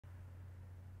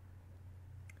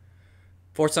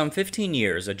For some 15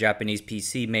 years, a Japanese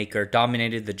PC maker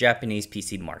dominated the Japanese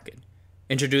PC market.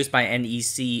 Introduced by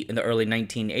NEC in the early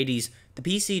 1980s, the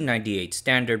PC-98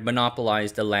 standard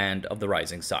monopolized the land of the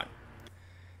rising sun.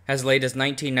 As late as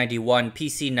 1991,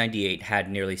 PC-98 had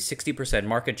nearly 60%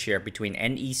 market share between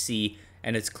NEC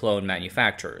and its clone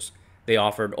manufacturers. They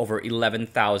offered over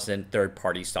 11,000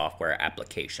 third-party software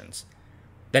applications.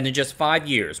 Then in just 5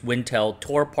 years, Wintel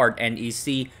tore apart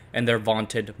NEC and their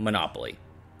vaunted monopoly.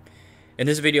 In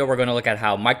this video, we're going to look at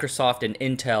how Microsoft and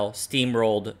Intel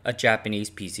steamrolled a Japanese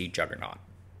PC juggernaut.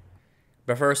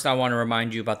 But first, I want to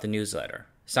remind you about the newsletter.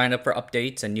 Sign up for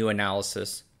updates and new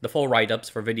analysis, the full write-ups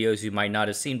for videos you might not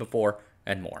have seen before,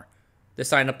 and more. The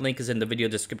sign-up link is in the video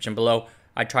description below.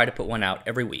 I try to put one out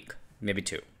every week, maybe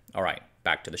two. Alright,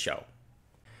 back to the show.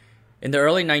 In the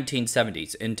early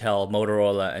 1970s, Intel,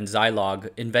 Motorola, and Zilog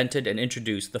invented and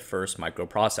introduced the first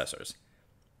microprocessors.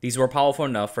 These were powerful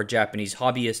enough for Japanese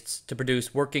hobbyists to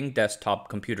produce working desktop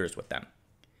computers with them.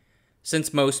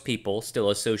 Since most people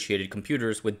still associated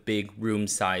computers with big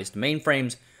room-sized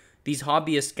mainframes, these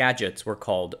hobbyist gadgets were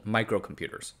called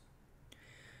microcomputers.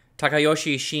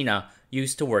 Takayoshi Shina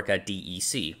used to work at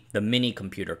DEC, the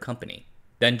mini-computer company.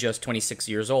 Then just 26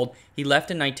 years old, he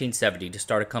left in 1970 to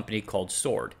start a company called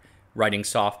Sword, writing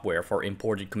software for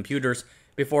imported computers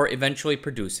before eventually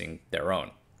producing their own.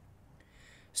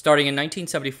 Starting in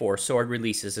 1974, Sword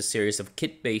releases a series of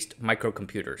kit-based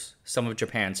microcomputers, some of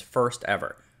Japan's first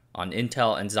ever, on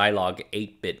Intel and Zilog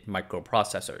 8-bit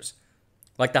microprocessors.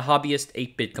 Like the hobbyist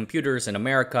 8-bit computers in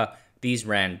America, these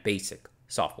ran BASIC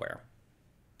software.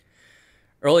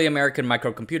 Early American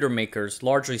microcomputer makers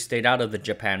largely stayed out of the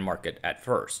Japan market at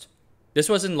first. This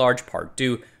was in large part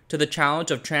due to the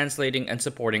challenge of translating and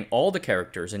supporting all the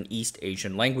characters in East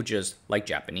Asian languages like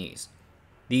Japanese.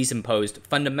 These imposed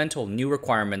fundamental new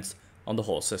requirements on the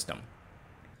whole system.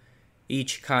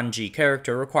 Each kanji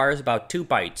character requires about 2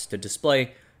 bytes to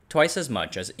display, twice as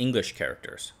much as English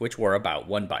characters, which were about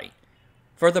 1 byte.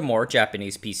 Furthermore,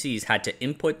 Japanese PCs had to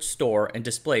input, store, and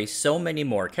display so many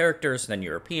more characters than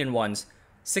European ones,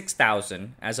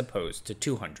 6,000 as opposed to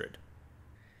 200.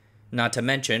 Not to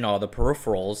mention all the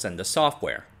peripherals and the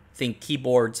software. Think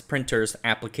keyboards, printers,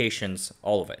 applications,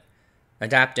 all of it.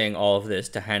 Adapting all of this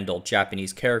to handle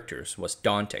Japanese characters was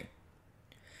daunting.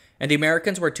 And the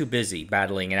Americans were too busy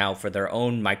battling it out for their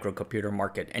own microcomputer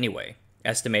market anyway,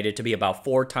 estimated to be about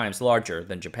 4 times larger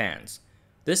than Japan's.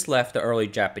 This left the early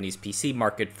Japanese PC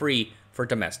market free for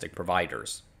domestic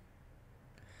providers.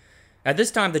 At this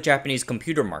time, the Japanese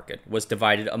computer market was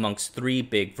divided amongst 3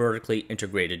 big vertically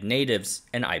integrated natives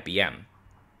and IBM.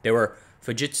 They were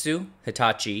Fujitsu,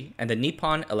 Hitachi, and the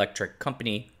Nippon Electric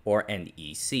Company, or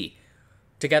NEC.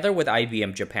 Together with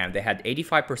IBM Japan, they had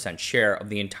 85% share of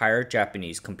the entire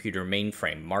Japanese computer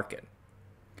mainframe market.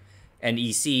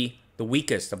 NEC, the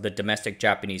weakest of the domestic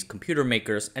Japanese computer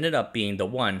makers, ended up being the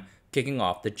one kicking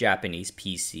off the Japanese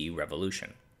PC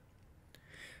revolution.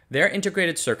 Their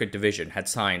integrated circuit division had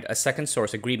signed a second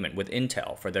source agreement with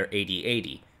Intel for their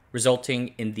 8080,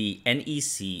 resulting in the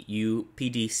NEC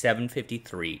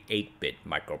UPD753 8-bit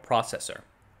microprocessor.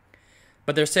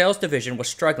 But their sales division was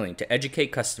struggling to educate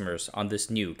customers on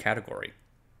this new category.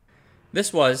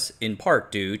 This was, in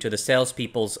part, due to the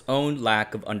salespeople's own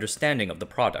lack of understanding of the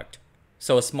product,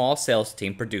 so a small sales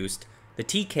team produced the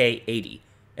TK80,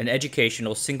 an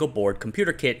educational single-board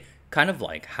computer kit kind of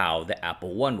like how the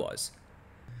Apple I was.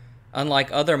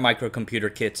 Unlike other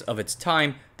microcomputer kits of its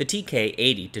time, the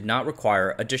TK80 did not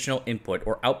require additional input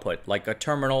or output like a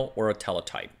terminal or a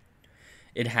teletype.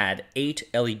 It had 8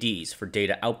 LEDs for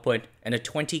data output and a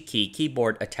 20-key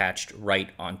keyboard attached right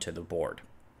onto the board.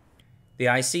 The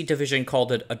IC division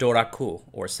called it a doraku,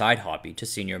 or side hobby, to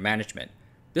senior management.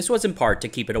 This was in part to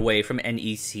keep it away from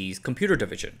NEC's computer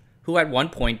division, who at one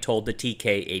point told the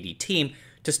TK80 team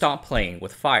to stop playing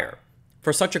with fire.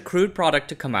 For such a crude product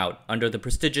to come out under the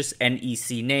prestigious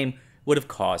NEC name would have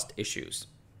caused issues.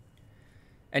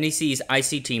 NEC's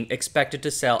IC team expected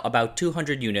to sell about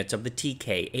 200 units of the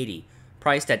TK80,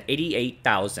 priced at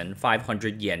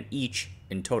 88,500 yen each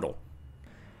in total.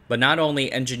 But not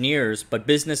only engineers, but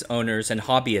business owners and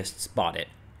hobbyists bought it,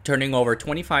 turning over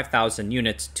 25,000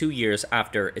 units 2 years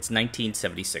after its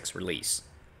 1976 release.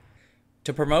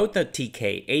 To promote the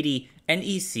TK80,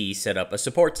 NEC set up a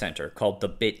support center called the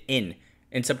Bit Inn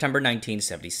in September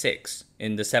 1976,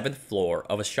 in the 7th floor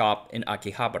of a shop in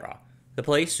Akihabara. The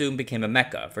place soon became a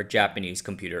mecca for Japanese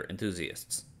computer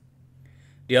enthusiasts.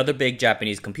 The other big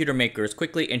Japanese computer makers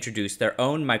quickly introduced their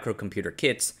own microcomputer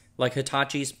kits, like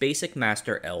Hitachi's Basic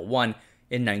Master L1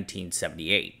 in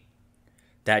 1978.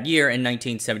 That year, in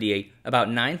 1978, about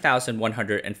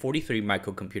 9,143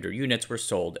 microcomputer units were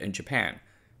sold in Japan,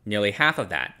 Nearly half of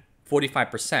that,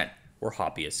 45%, were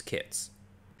hobbyist kits.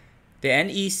 The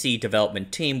NEC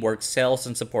development team worked sales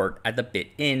and support at the Bit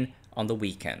Inn on the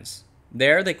weekends.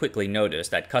 There, they quickly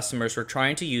noticed that customers were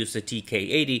trying to use the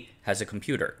TK80 as a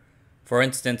computer. For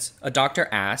instance, a doctor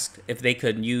asked if they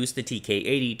could use the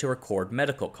TK80 to record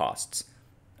medical costs.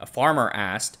 A farmer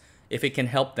asked if it can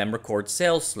help them record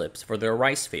sales slips for their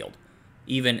rice field.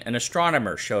 Even an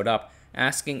astronomer showed up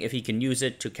asking if he can use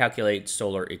it to calculate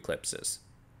solar eclipses.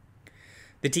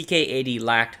 The TK80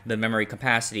 lacked the memory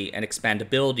capacity and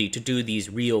expandability to do these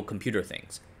real computer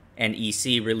things.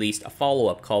 NEC released a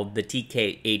follow-up called the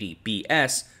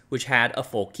TK80BS, which had a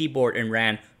full keyboard and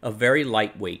ran a very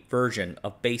lightweight version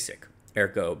of BASIC,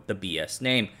 ergo the BS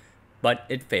name, but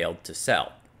it failed to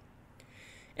sell.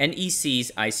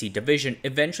 NEC's IC division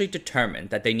eventually determined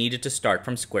that they needed to start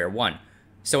from square one,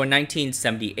 so in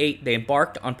 1978 they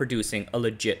embarked on producing a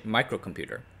legit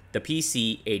microcomputer, the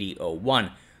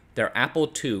PC-8001, their Apple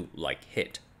II-like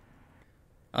hit.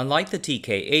 Unlike the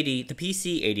TK80, the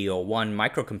PC-8001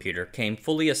 microcomputer came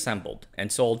fully assembled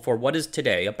and sold for what is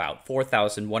today about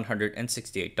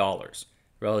 $4,168,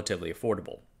 relatively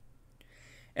affordable.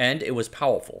 And it was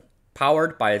powerful.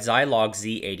 Powered by a Zilog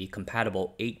Z80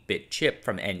 compatible 8-bit chip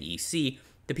from NEC,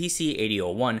 the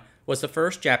PC-8001 was the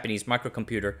first Japanese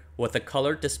microcomputer with a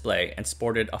colored display and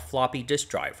sported a floppy disk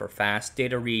drive for fast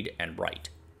data read and write.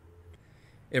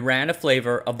 It ran a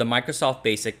flavor of the Microsoft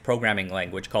BASIC programming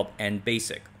language called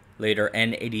NBASIC, later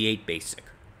N88 BASIC.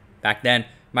 Back then,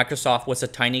 Microsoft was a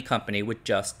tiny company with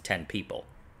just 10 people.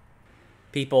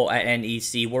 People at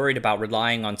NEC worried about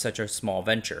relying on such a small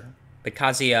venture, but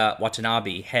Kazuya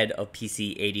Watanabe, head of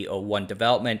PC-8001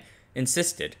 development,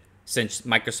 insisted, since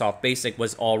Microsoft BASIC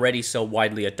was already so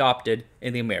widely adopted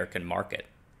in the American market.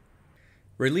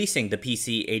 Releasing the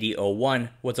PC-8001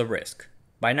 was a risk.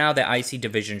 By now, the IC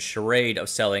division's charade of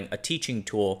selling a teaching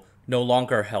tool no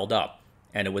longer held up,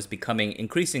 and it was becoming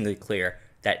increasingly clear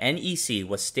that NEC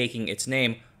was staking its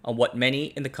name on what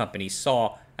many in the company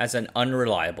saw as an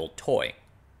unreliable toy.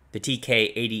 The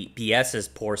TK80BS's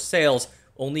poor sales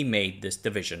only made this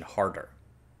division harder.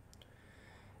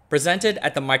 Presented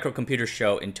at the Microcomputer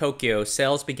Show in Tokyo,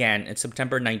 sales began in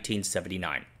September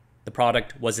 1979. The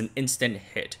product was an instant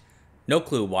hit. No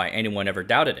clue why anyone ever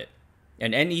doubted it.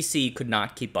 And NEC could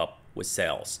not keep up with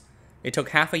sales. It took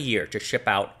half a year to ship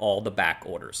out all the back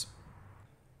orders.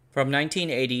 From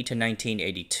 1980 to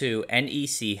 1982,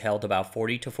 NEC held about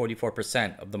 40 to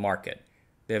 44% of the market.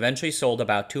 They eventually sold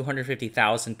about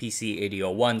 250,000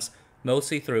 PC-8001s,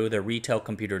 mostly through their retail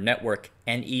computer network,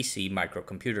 NEC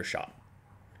Microcomputer Shop.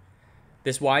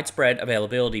 This widespread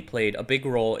availability played a big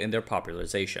role in their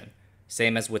popularization,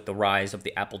 same as with the rise of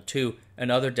the Apple II and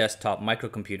other desktop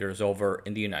microcomputers over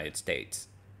in the United States.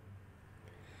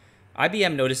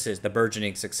 IBM notices the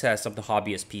burgeoning success of the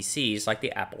hobbyist PCs like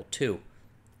the Apple II.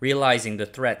 Realizing the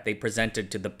threat they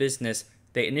presented to the business,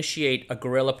 they initiate a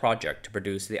guerrilla project to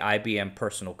produce the IBM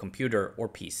Personal Computer, or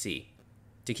PC.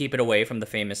 To keep it away from the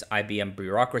famous IBM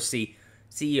bureaucracy,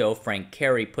 CEO Frank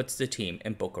Cary puts the team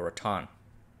in Boca Raton.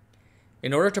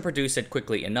 In order to produce it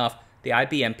quickly enough, the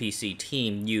IBM PC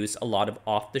team used a lot of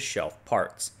off-the-shelf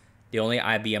parts. The only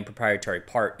IBM proprietary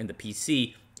part in the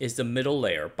PC is the middle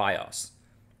layer BIOS.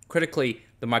 Critically,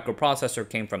 the microprocessor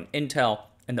came from Intel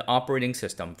and the operating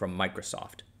system from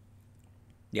Microsoft.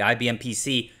 The IBM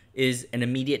PC is an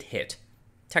immediate hit.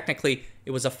 Technically,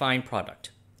 it was a fine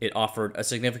product. It offered a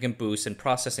significant boost in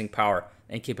processing power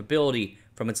and capability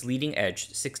from its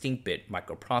leading-edge 16-bit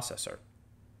microprocessor.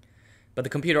 But the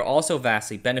computer also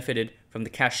vastly benefited from the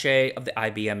cachet of the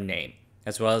IBM name,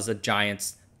 as well as the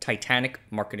giant's titanic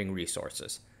marketing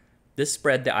resources. This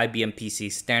spread the IBM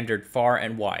PC standard far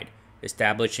and wide,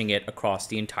 establishing it across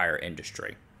the entire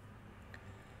industry.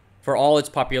 For all its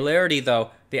popularity,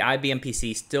 though, the IBM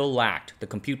PC still lacked the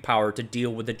compute power to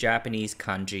deal with the Japanese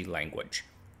kanji language.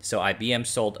 So IBM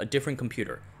sold a different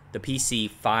computer, the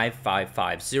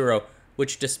PC-5550,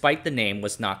 which despite the name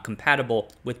was not compatible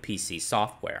with PC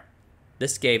software.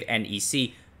 This gave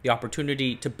NEC the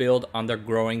opportunity to build on their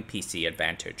growing PC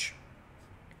advantage.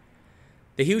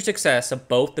 The huge success of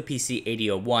both the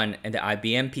PC-8001 and the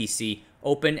IBM PC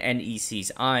opened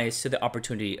NEC's eyes to the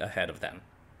opportunity ahead of them.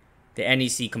 The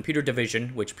NEC computer division,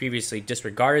 which previously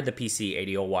disregarded the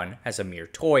PC-8001 as a mere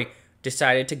toy,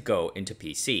 decided to go into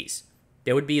PCs.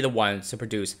 They would be the ones to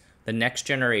produce the next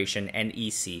generation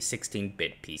NEC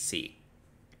 16-bit PC.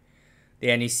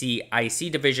 The NEC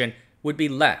IC division would be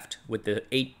left with the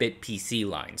 8-bit PC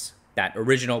lines, that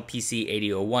original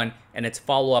PC-8001 and its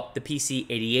follow-up, the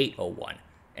PC-8801,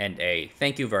 and a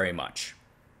thank you very much.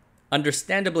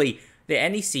 Understandably, the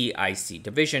NEC IC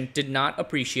division did not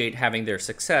appreciate having their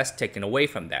success taken away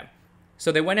from them,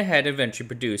 so they went ahead and eventually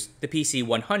produced the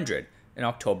PC100 in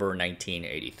October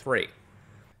 1983.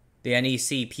 The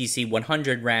NEC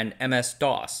PC100 ran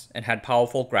MS-DOS and had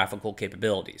powerful graphical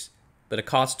capabilities, but it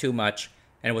cost too much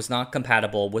and was not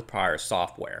compatible with prior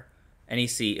software.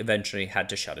 NEC eventually had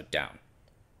to shut it down.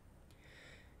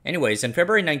 Anyways, in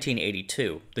February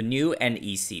 1982, the new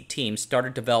NEC team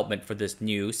started development for this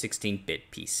new 16-bit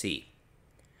PC.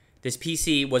 This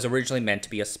PC was originally meant to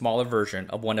be a smaller version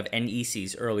of one of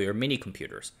NEC's earlier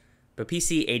mini-computers, but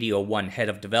PC-8001 head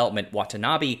of development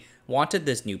Watanabe wanted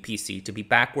this new PC to be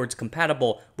backwards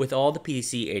compatible with all the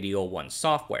PC-8001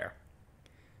 software.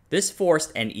 This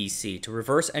forced NEC to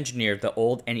reverse engineer the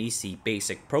old NEC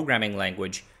basic programming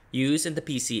language used in the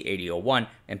PC-8001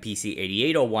 and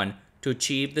PC-8801 to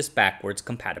achieve this backwards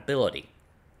compatibility.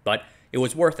 But it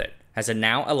was worth it, as it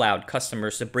now allowed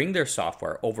customers to bring their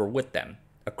software over with them,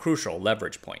 a crucial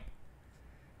leverage point.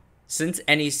 Since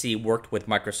NEC worked with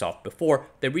Microsoft before,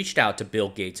 they reached out to Bill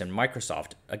Gates and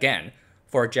Microsoft, again,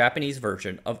 for a Japanese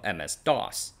version of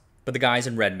MS-DOS, but the guys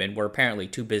in Redmond were apparently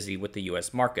too busy with the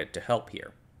US market to help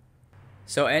here.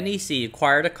 So NEC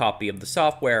acquired a copy of the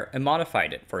software and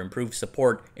modified it for improved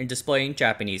support in displaying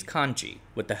Japanese kanji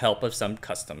with the help of some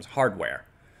custom hardware.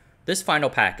 This final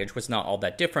package was not all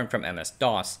that different from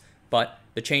MS-DOS, but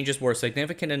the changes were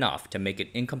significant enough to make it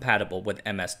incompatible with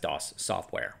MS-DOS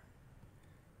software.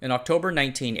 In October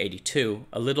 1982,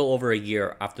 a little over a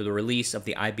year after the release of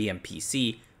the IBM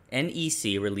PC,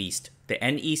 NEC released the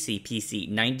NEC PC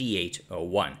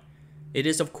 9801. It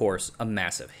is, of course, a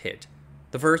massive hit.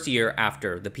 The first year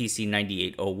after the PC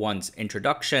 9801's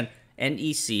introduction,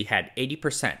 NEC had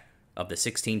 80% of the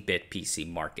 16-bit PC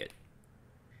market.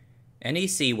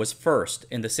 NEC was first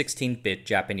in the 16-bit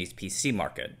Japanese PC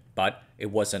market, but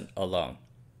it wasn't alone.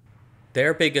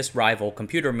 Their biggest rival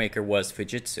computer maker was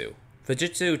Fujitsu.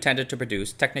 Fujitsu tended to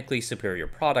produce technically superior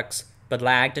products, but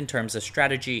lagged in terms of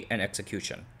strategy and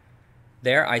execution.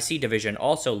 Their IC division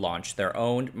also launched their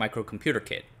own microcomputer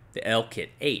kit, the L-Kit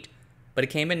 8, but it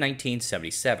came in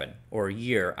 1977, or a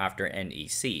year after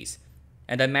NEC's,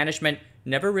 and the management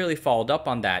never really followed up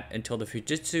on that until the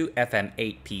Fujitsu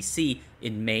FM8 PC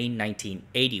in May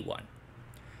 1981.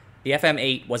 The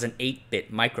FM8 was an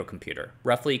 8-bit microcomputer,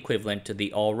 roughly equivalent to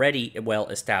the already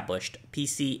well-established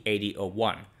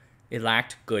PC-8001. It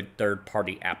lacked good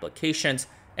third-party applications,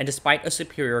 and despite a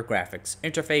superior graphics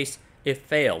interface, it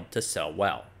failed to sell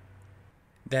well.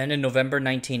 Then in November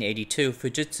 1982,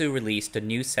 Fujitsu released a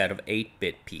new set of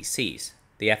 8-bit PCs,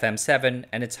 the FM7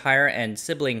 and its higher-end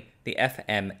sibling, the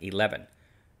FM11.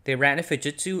 They ran a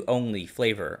Fujitsu-only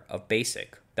flavor of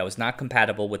BASIC that was not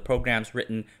compatible with programs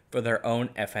written for their own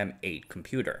FM8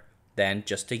 computer, then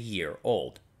just a year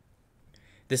old.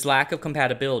 This lack of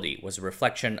compatibility was a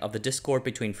reflection of the discord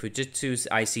between Fujitsu's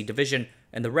IC division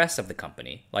and the rest of the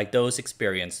company, like those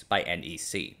experienced by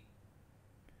NEC.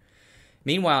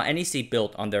 Meanwhile, NEC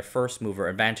built on their first-mover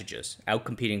advantages,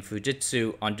 outcompeting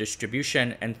Fujitsu on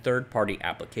distribution and third-party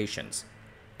applications.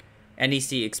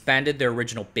 NEC expanded their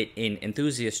original bit-in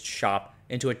enthusiast shop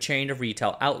into a chain of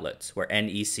retail outlets where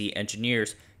NEC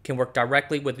engineers can work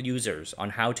directly with users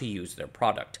on how to use their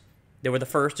product. They were the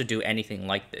first to do anything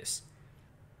like this.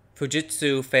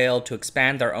 Fujitsu failed to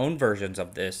expand their own versions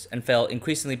of this and fell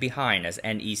increasingly behind as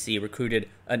NEC recruited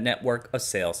a network of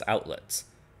sales outlets.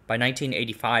 By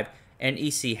 1985,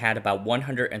 NEC had about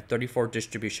 134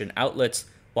 distribution outlets,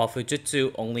 while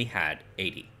Fujitsu only had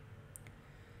 80.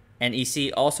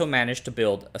 NEC also managed to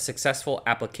build a successful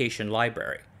application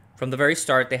library. From the very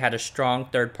start, they had a strong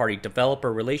third-party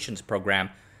developer relations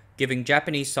program, giving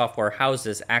Japanese software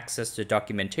houses access to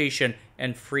documentation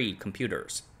and free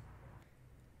computers.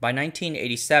 By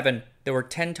 1987, there were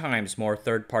 10 times more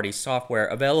third-party software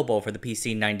available for the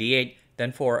PC-98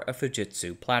 than for a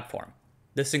Fujitsu platform.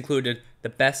 This included the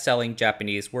best-selling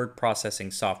Japanese word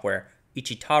processing software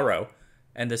Ichitaro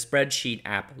and the spreadsheet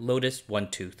app Lotus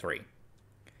 123.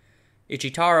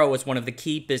 Ichitaro was one of the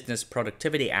key business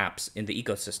productivity apps in the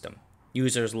ecosystem.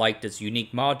 Users liked its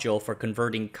unique module for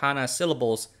converting kana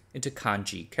syllables into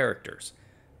kanji characters.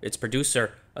 Its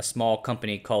producer, a small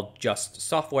company called Just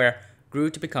Software, grew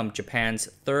to become Japan's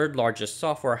third-largest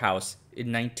software house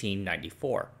in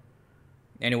 1994.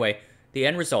 Anyway, the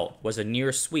end result was a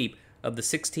near sweep of the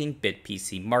 16-bit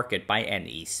PC market by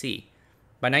NEC.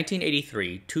 By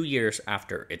 1983, 2 years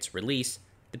after its release,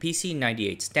 the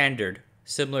PC-98 standard,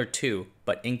 similar to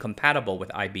but incompatible with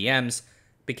IBM's,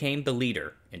 became the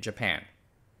leader in Japan.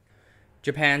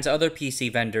 Japan's other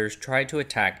PC vendors tried to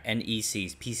attack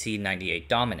NEC's PC-98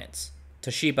 dominance.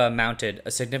 Toshiba mounted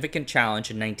a significant challenge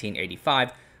in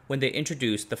 1985 when they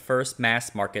introduced the first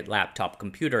mass-market laptop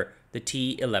computer, the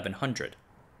T1100.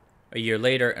 A year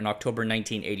later, in October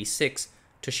 1986,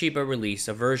 Toshiba released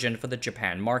a version for the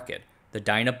Japan market, the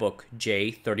Dynabook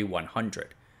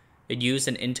J3100. It used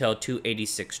an Intel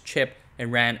 286 chip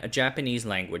and ran a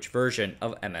Japanese-language version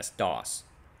of MS-DOS.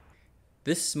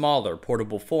 This smaller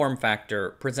portable form factor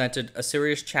presented a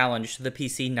serious challenge to the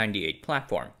PC-98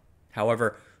 platform.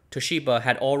 However, Toshiba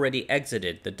had already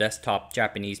exited the desktop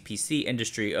Japanese PC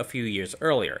industry a few years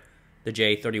earlier. The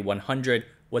J3100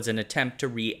 was an attempt to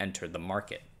re-enter the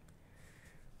market.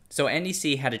 So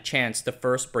NEC had a chance to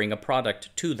first bring a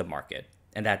product to the market,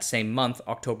 and that same month,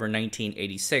 October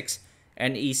 1986,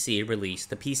 NEC released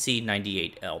the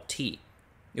PC-98LT.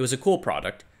 It was a cool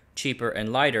product, cheaper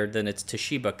and lighter than its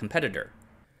Toshiba competitor.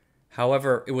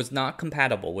 However, it was not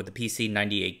compatible with the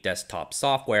PC-98 desktop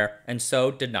software and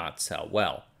so did not sell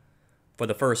well. For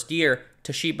the first year,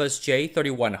 Toshiba's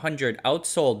J3100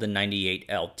 outsold the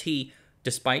 98LT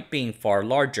despite being far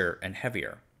larger and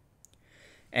heavier.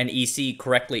 NEC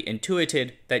correctly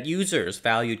intuited that users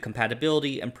valued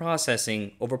compatibility and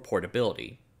processing over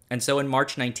portability, and so in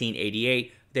March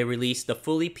 1988, they released the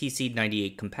fully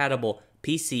PC-98 compatible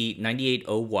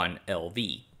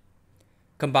PC-9801LV.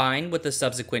 Combined with the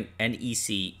subsequent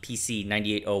NEC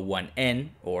PC-9801N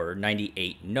or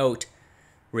 98 Note,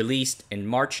 released in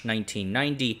March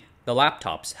 1990, the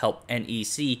laptops helped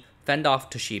NEC fend off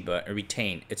Toshiba and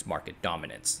retain its market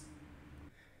dominance.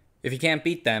 If you can't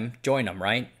beat them, join them,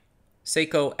 right?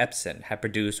 Seiko Epson had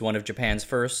produced one of Japan's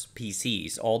first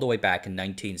PCs all the way back in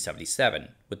 1977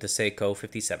 with the Seiko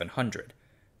 5700.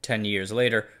 10 years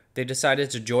later, they decided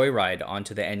to joyride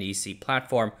onto the NEC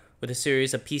platform with a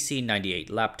series of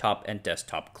PC-98 laptop and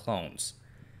desktop clones.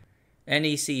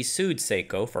 NEC sued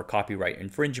Seiko for copyright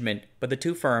infringement, but the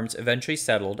two firms eventually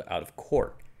settled out of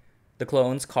court. The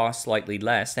clones cost slightly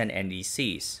less than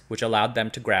NEC's, which allowed them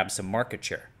to grab some market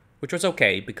share, which was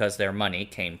okay because their money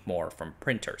came more from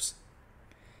printers.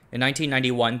 In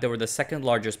 1991, they were the second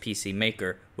largest PC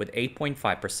maker with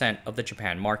 8.5% of the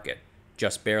Japan market,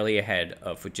 just barely ahead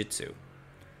of Fujitsu.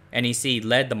 NEC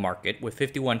led the market with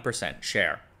 51%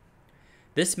 share.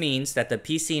 This means that the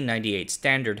PC-98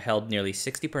 standard held nearly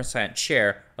 60%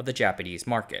 share of the Japanese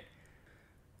market.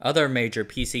 Other major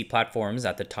PC platforms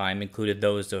at the time included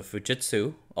those of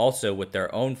Fujitsu, also with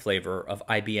their own flavor of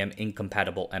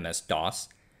IBM-incompatible MS-DOS,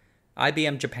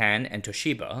 IBM Japan and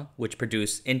Toshiba, which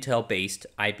produced Intel-based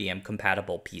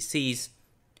IBM-compatible PCs,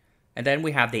 and then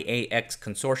we have the AX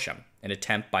Consortium, an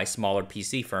attempt by smaller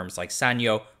PC firms like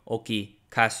Sanyo, Oki,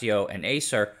 Casio, and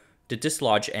Acer to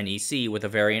dislodge NEC with a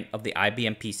variant of the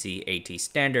IBM PC AT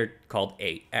standard called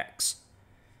AX.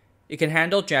 It can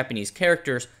handle Japanese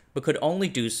characters, but could only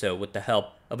do so with the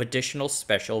help of additional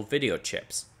special video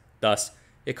chips. Thus,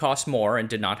 it cost more and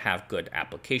did not have good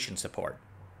application support.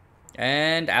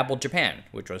 And Apple Japan,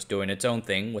 which was doing its own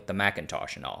thing with the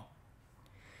Macintosh and all.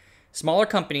 Smaller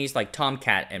companies like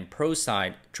Tomcat and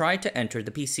ProSide tried to enter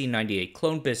the PC-98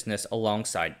 clone business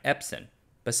alongside Epson,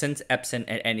 but since Epson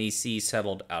and NEC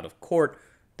settled out of court,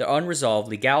 the unresolved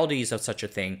legalities of such a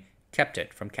thing kept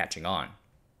it from catching on.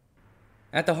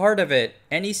 At the heart of it,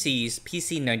 NEC's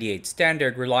PC-98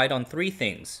 standard relied on three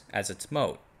things as its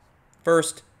moat.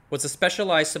 First was a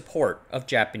specialized support of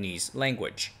Japanese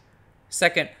language.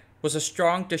 Second was a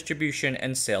strong distribution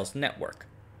and sales network.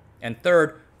 And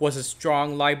third was a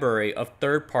strong library of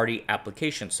third-party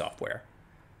application software.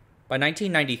 By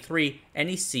 1993,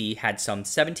 NEC had some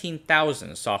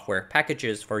 17,000 software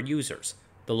packages for users,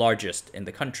 the largest in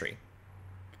the country.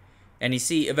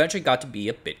 NEC eventually got to be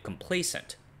a bit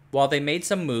complacent. While they made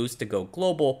some moves to go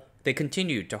global, they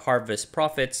continued to harvest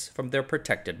profits from their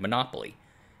protected monopoly.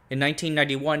 In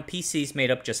 1991, PCs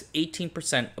made up just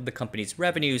 18% of the company's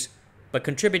revenues, but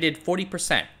contributed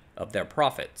 40% of their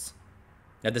profits.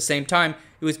 At the same time,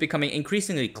 it was becoming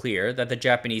increasingly clear that the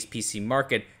Japanese PC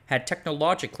market had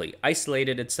technologically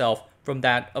isolated itself from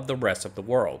that of the rest of the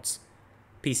world's.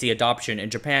 PC adoption in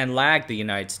Japan lagged the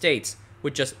United States,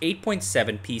 with just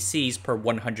 8.7 PCs per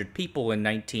 100 people in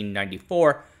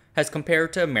 1994 as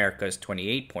compared to America's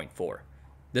 28.4.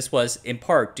 This was in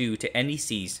part due to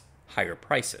NEC's higher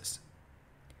prices.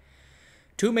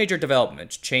 Two major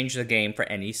developments changed the game for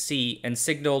NEC and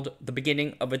signaled the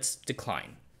beginning of its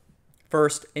decline.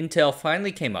 First, Intel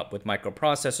finally came up with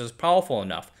microprocessors powerful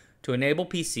enough to enable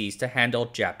PCs to handle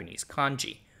Japanese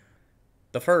kanji.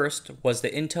 The first was the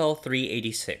Intel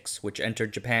 386, which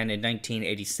entered Japan in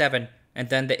 1987, and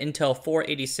then the Intel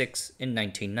 486 in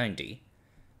 1990.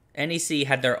 NEC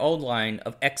had their own line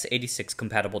of x86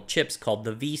 compatible chips called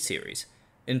the V series.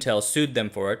 Intel sued them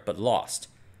for it but lost.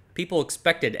 People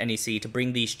expected NEC to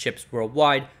bring these chips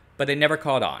worldwide, but they never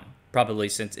caught on, probably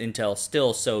since Intel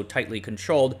still so tightly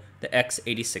controlled the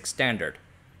x86 standard.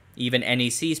 Even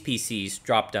NEC's PCs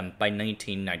dropped them by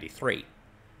 1993.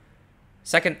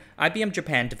 Second, IBM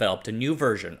Japan developed a new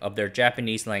version of their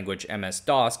Japanese language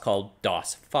MS-DOS called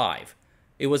DOS-5.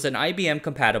 It was an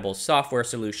IBM-compatible software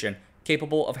solution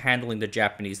capable of handling the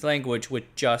Japanese language with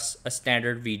just a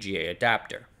standard VGA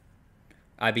adapter.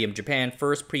 IBM Japan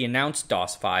first pre-announced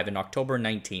DOS-5 in October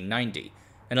 1990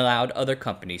 and allowed other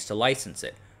companies to license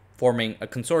it, forming a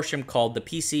consortium called the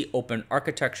PC Open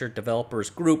Architecture Developers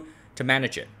Group to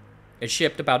manage it. It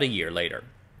shipped about a year later.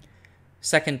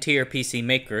 Second-tier PC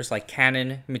makers like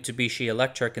Canon, Mitsubishi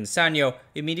Electric, and Sanyo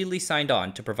immediately signed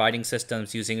on to providing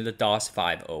systems using the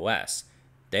DOS-5 OS.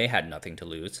 They had nothing to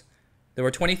lose. There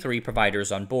were 23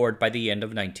 providers on board by the end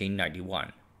of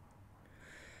 1991.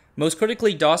 Most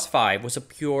critically, DOS-5 was a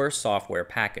pure software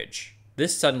package.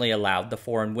 This suddenly allowed the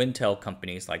foreign Wintel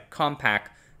companies like Compaq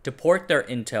to port their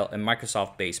Intel and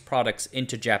Microsoft-based products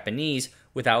into Japanese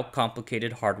without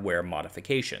complicated hardware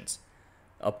modifications.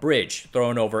 A bridge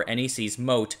thrown over NEC's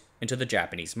moat into the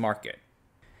Japanese market.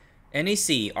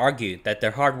 NEC argued that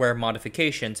their hardware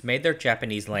modifications made their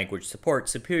Japanese language support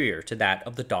superior to that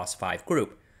of the DOS-5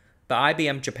 group, but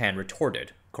IBM Japan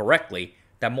retorted, correctly,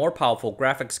 that more powerful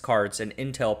graphics cards and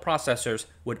Intel processors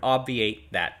would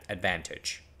obviate that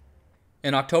advantage.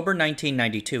 In October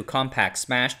 1992, Compaq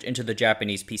smashed into the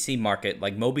Japanese PC market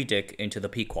like Moby Dick into the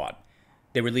Pequod.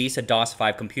 They released a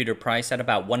DOS-5 computer priced at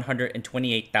about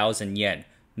 128,000 yen,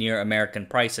 near American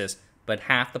prices, but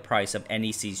half the price of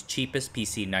NEC's cheapest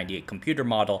PC-98 computer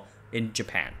model in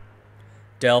Japan.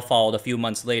 Dell followed a few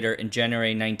months later in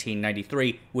January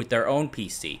 1993 with their own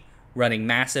PC, running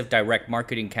massive direct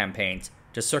marketing campaigns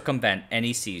to circumvent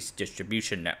NEC's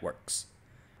distribution networks.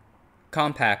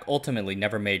 Compaq ultimately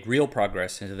never made real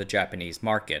progress into the Japanese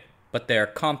market, but their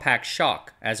Compaq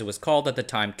Shock, as it was called at the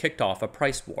time, kicked off a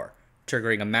price war,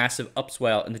 triggering a massive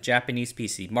upswell in the Japanese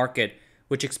PC market,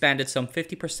 which expanded some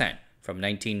 50% from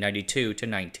 1992 to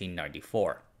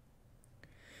 1994.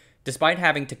 Despite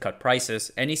having to cut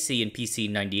prices, NEC and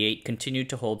PC-98 continued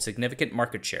to hold significant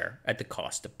market share at the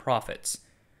cost of profits.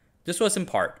 This was in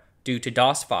part due to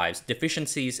DOS-5's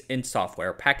deficiencies in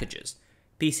software packages.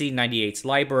 PC-98's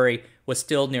library was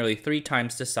still nearly 3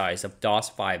 times the size of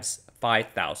DOS-5's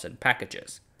 5,000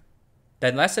 packages.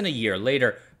 Then less than a year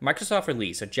later, Microsoft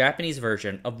released a Japanese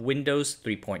version of Windows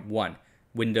 3.1,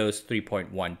 Windows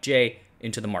 3.1J,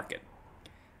 into the market.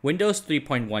 Windows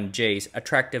 3.1J's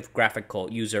attractive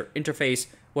graphical user interface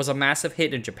was a massive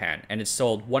hit in Japan, and it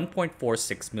sold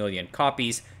 1.46 million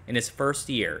copies in its first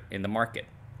year in the market.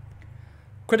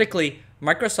 Critically,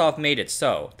 Microsoft made it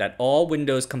so that all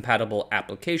Windows-compatible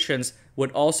applications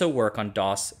would also work on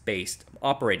DOS-based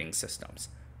operating systems.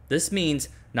 This means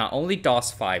not only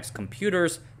DOS-5's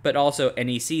computers, but also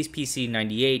NEC's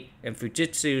PC-98 and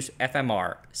Fujitsu's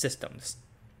FMR systems.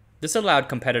 This allowed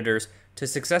competitors to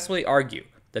successfully argue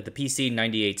that the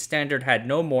PC-98 standard had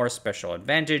no more special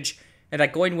advantage and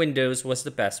that going Windows was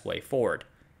the best way forward.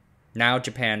 Now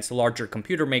Japan's larger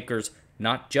computer makers,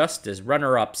 not just as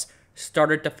runner-ups,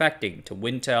 started defecting to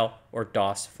Wintel or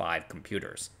DOS-5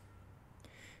 computers.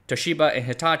 Toshiba and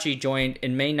Hitachi joined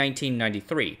in May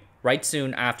 1993, right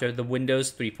soon after the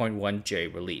Windows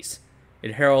 3.1J release.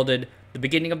 It heralded the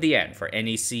beginning of the end for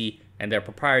NEC and their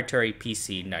proprietary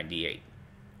PC-98.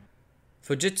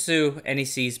 Fujitsu,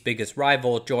 NEC's biggest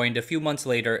rival, joined a few months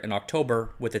later in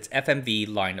October with its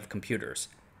FMV line of computers.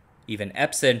 Even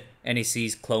Epson,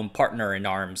 NEC's clone partner in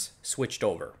arms, switched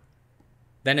over.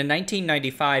 Then in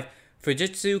 1995,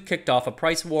 Fujitsu kicked off a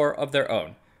price war of their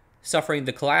own. Suffering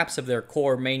the collapse of their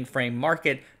core mainframe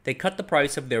market, they cut the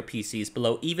price of their PCs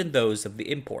below even those of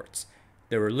the imports.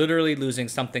 They were literally losing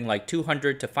something like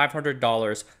 $200 to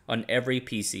 $500 on every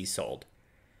PC sold.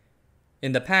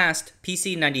 In the past,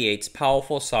 PC-98's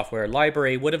powerful software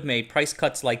library would have made price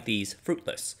cuts like these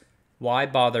fruitless. Why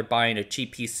bother buying a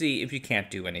cheap PC if you can't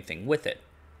do anything with it?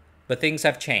 But things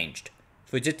have changed.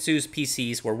 Fujitsu's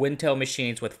PCs were Wintel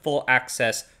machines with full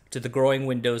access to the growing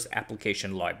Windows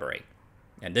application library.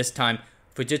 And this time,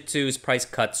 Fujitsu's price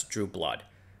cuts drew blood.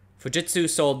 Fujitsu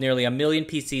sold nearly 1 million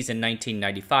PCs in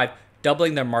 1995,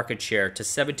 doubling their market share to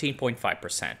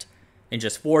 17.5%. In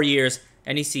just 4 years,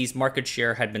 NEC's market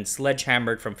share had been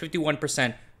sledgehammered from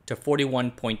 51% to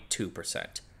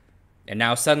 41.2%. And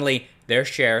now suddenly, their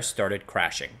share started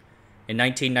crashing. In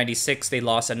 1996, they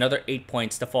lost another 8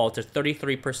 points to fall to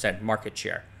 33% market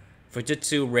share.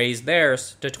 Fujitsu raised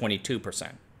theirs to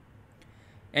 22%.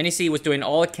 NEC was doing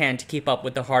all it can to keep up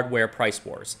with the hardware price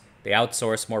wars. They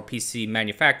outsourced more PC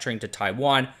manufacturing to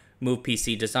Taiwan, moved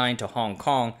PC design to Hong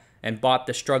Kong, and bought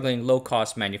the struggling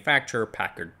low-cost manufacturer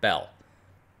Packard Bell.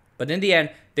 But in the end,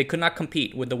 they could not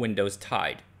compete with the Windows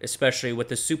tide, especially with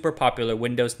the super popular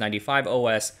Windows 95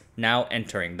 OS now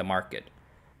entering the market.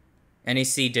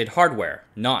 NEC did hardware,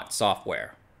 not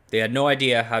software. They had no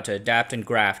idea how to adapt and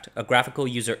graft a graphical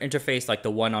user interface like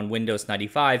the one on Windows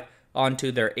 95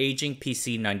 onto their aging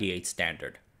PC 98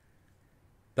 standard.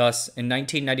 Thus, in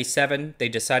 1997, they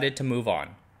decided to move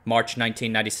on. March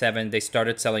 1997, they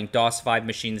started selling DOS-5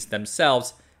 machines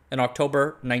themselves. In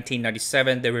October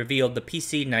 1997, they revealed the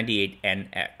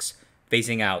PC-98NX,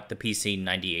 phasing out the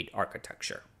PC-98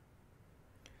 architecture.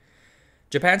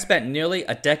 Japan spent nearly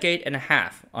a decade and a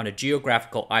half on a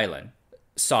geographical island,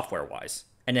 software-wise,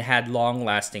 and it had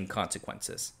long-lasting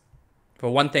consequences. For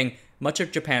one thing, much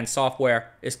of Japan's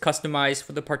software is customized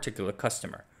for the particular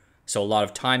customer, so a lot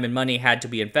of time and money had to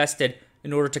be invested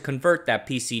in order to convert that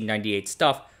PC-98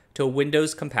 stuff to a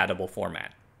Windows-compatible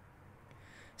format.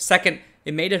 Second,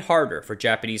 it made it harder for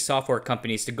Japanese software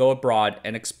companies to go abroad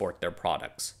and export their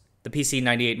products. The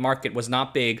PC-98 market was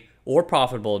not big or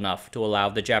profitable enough to allow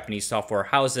the Japanese software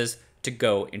houses to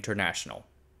go international.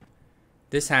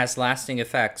 This has lasting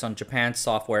effects on Japan's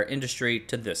software industry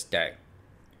to this day.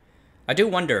 I do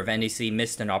wonder if NEC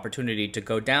missed an opportunity to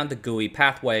go down the GUI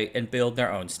pathway and build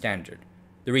their own standard.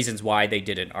 The reasons why they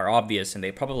didn't are obvious and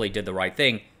they probably did the right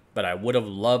thing, but I would have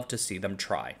loved to see them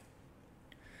try.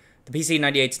 The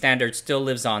PC-98 standard still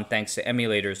lives on thanks to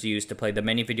emulators used to play the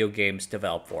many video games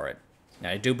developed for it. And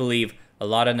I do believe a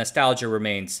lot of nostalgia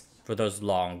remains for those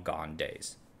long gone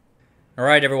days.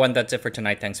 Alright everyone, that's it for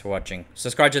tonight. Thanks for watching.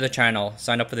 Subscribe to the channel,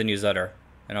 sign up for the newsletter,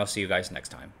 and I'll see you guys next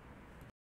time.